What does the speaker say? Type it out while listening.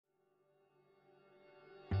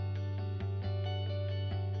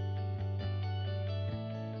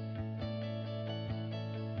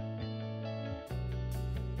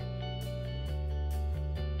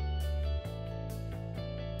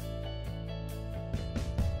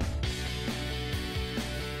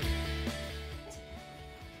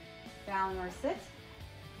Balinor, sit.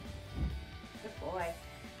 Good boy.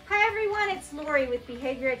 Hi everyone, it's Lori with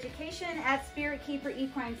Behavior Education at Spirit Keeper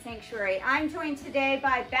Equine Sanctuary. I'm joined today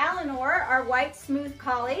by Balinor, our white smooth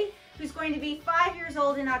collie, who's going to be 5 years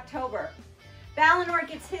old in October. Balinor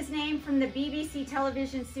gets his name from the BBC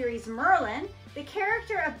television series Merlin. The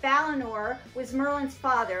character of Balinor was Merlin's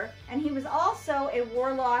father, and he was also a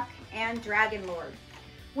warlock and dragon lord.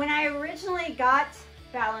 When I originally got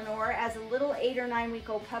Balinor as a little 8 or 9 week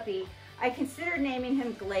old puppy, I considered naming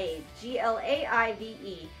him Glaive,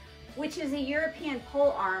 G-L-A-I-V-E, which is a European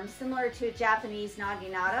pole arm similar to a Japanese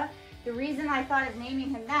naginata. The reason I thought of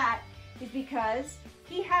naming him that is because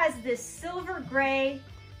he has this silver gray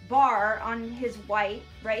bar on his white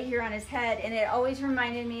right here on his head, and it always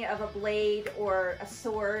reminded me of a blade or a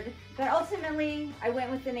sword. But ultimately I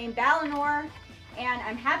went with the name Balinor, and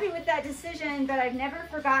I'm happy with that decision, but I've never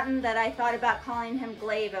forgotten that I thought about calling him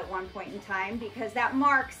Glaive at one point in time because that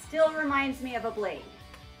mark still reminds me of a blade.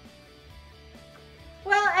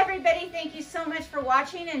 Well, everybody, thank you so much for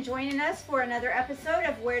watching and joining us for another episode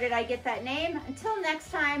of Where Did I Get That Name? Until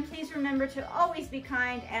next time, please remember to always be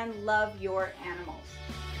kind and love your animals.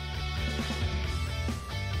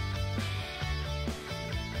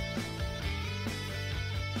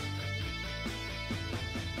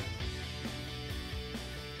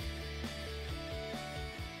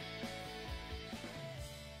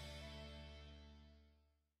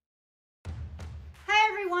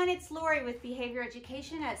 It's Lori with Behavior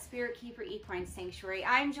Education at Spirit Keeper Equine Sanctuary.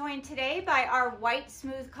 I'm joined today by our white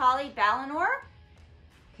smooth collie, Balinor.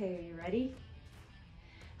 Okay, are you ready?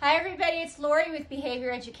 Hi everybody, it's Lori with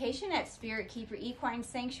Behavior Education at Spirit Keeper Equine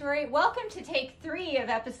Sanctuary. Welcome to take 3 of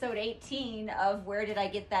episode 18 of Where Did I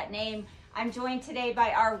Get That Name? I'm joined today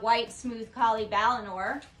by our white smooth collie,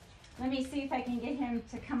 Balinor. Let me see if I can get him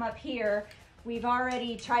to come up here. We've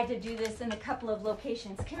already tried to do this in a couple of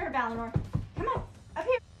locations. Come here, Balinor. Come on, up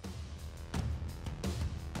here.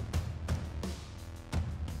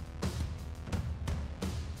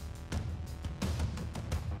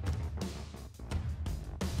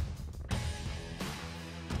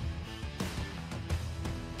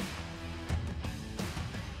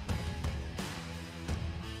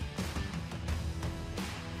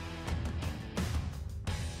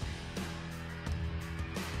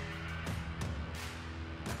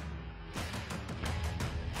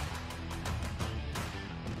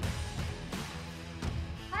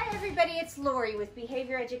 Everybody, it's Lori with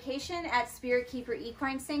Behavior Education at Spirit Keeper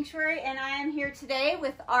Equine Sanctuary, and I am here today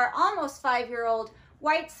with our almost 5-year-old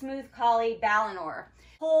white smooth collie, Balinor.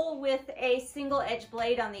 Pole with a single edge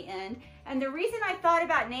blade on the end, and the reason I thought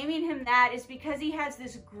about naming him that is because he has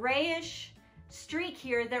this grayish streak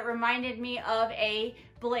here that reminded me of a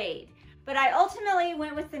blade. But I ultimately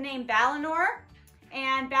went with the name Balinor,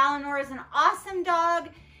 and Balinor is an awesome dog,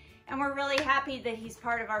 and we're really happy that he's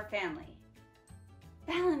part of our family.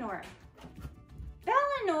 Balinor.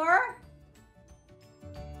 Balinor,